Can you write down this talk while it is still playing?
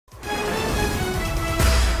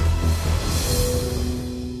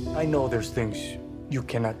I know there's things you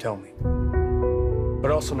cannot tell me.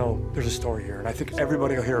 But I also know there's a story here, and I think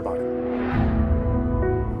everybody will hear about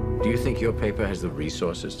it. Do you think your paper has the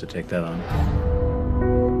resources to take that on?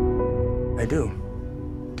 I do.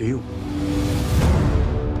 Do you?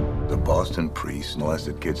 The Boston priest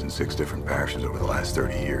molested kids in 6 different parishes over the last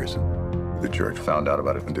 30 years. The church found out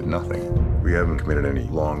about it and did nothing. We haven't committed any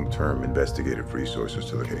long-term investigative resources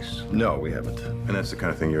to the case. No, we haven't. And that's the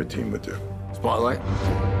kind of thing your team would do. Spotlight.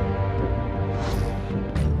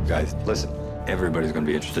 Guys, listen. Everybody's going to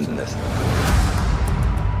be interested in this.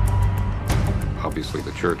 Obviously,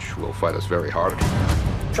 the church will fight us very hard.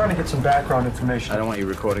 I'm trying to get some background information. I don't want you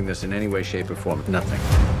recording this in any way, shape, or form. Nothing.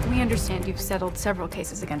 We understand you've settled several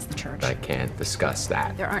cases against the church. I can't discuss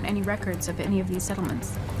that. There aren't any records of any of these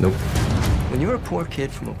settlements. Nope. When you're a poor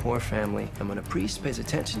kid from a poor family, and when a priest pays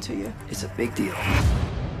attention to you, it's a big deal.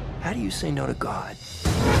 How do you say no to God?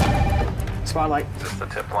 Spotlight. Is this the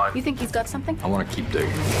tip line? You think he's got something? I want to keep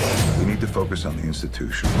digging. We need to focus on the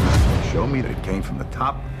institution. Show me that it came from the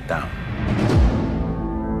top down.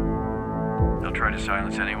 They'll try to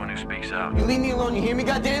silence anyone who speaks out. You leave me alone, you hear me,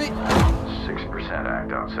 goddammit? 6%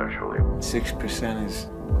 act out sexually. 6% is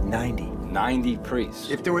 90. 90 priests.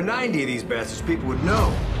 If there were 90 of these bastards, people would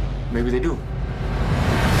know. Maybe they do.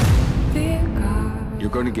 You're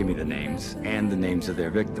going to give me the names and the names of their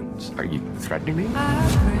victims. Are you threatening me?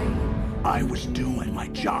 I was doing my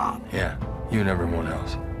job. Yeah, you and everyone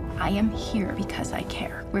else. I am here because I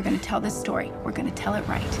care. We're going to tell this story. We're going to tell it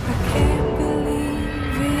right.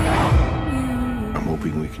 I'm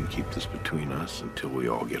hoping we can keep this between us until we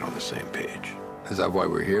all get on the same page. Is that why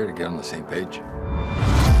we're here, to get on the same page?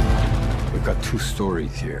 We've got 2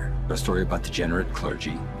 stories here. A story about degenerate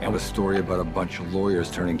clergy, and a story about a bunch of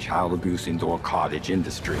lawyers turning child abuse into a cottage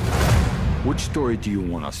industry. Which story do you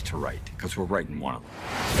want us to write? Because we're writing one of them.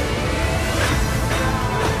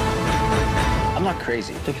 I'm not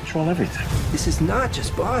crazy. They control everything. This is not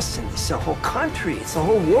just Boston. It's the whole country. It's the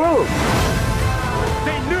whole world.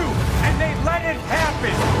 They knew, and they let it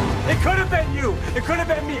happen. It could have been you. It could have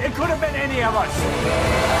been me. It could have been any of us.